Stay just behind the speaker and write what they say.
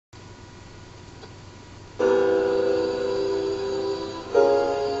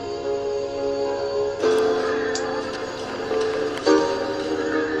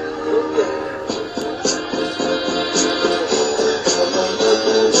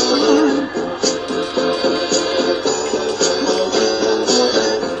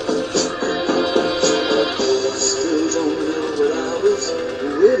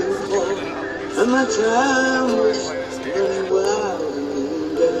time was running wild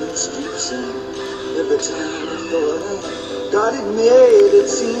in the streets, and every time I thought I got it made, it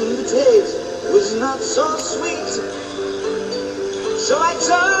seemed the taste was not so sweet. So I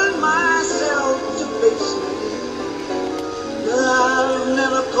turned myself to face me. I've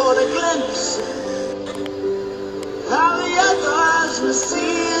never caught a glimpse how the others were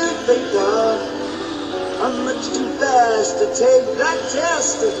seeing they got. I'm much too fast to take that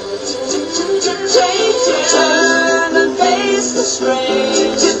test. Change it, turn and face the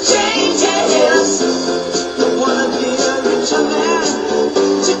strain. Change it, I wanna be a richer man.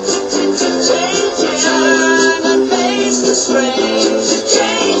 Change it, turn and face the strain.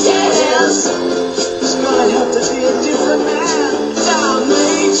 Change it, it's gonna have to be a different man. Time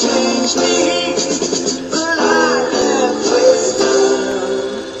may change me, but I can't waste time.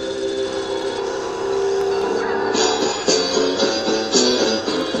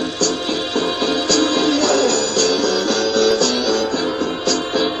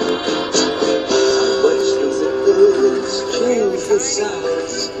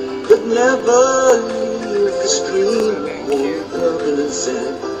 Silence could never leave the screen, more permanent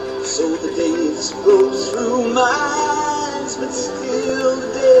sad. So the days go through my eyes, but still the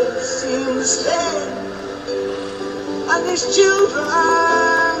days seem to stay. And these children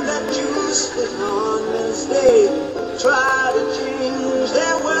that you spit on as they try to change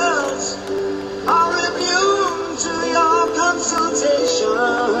their worlds are immune to your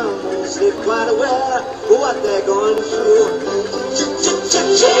consultations. They're quite aware of what they're going through.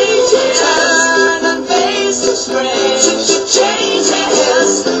 Change it,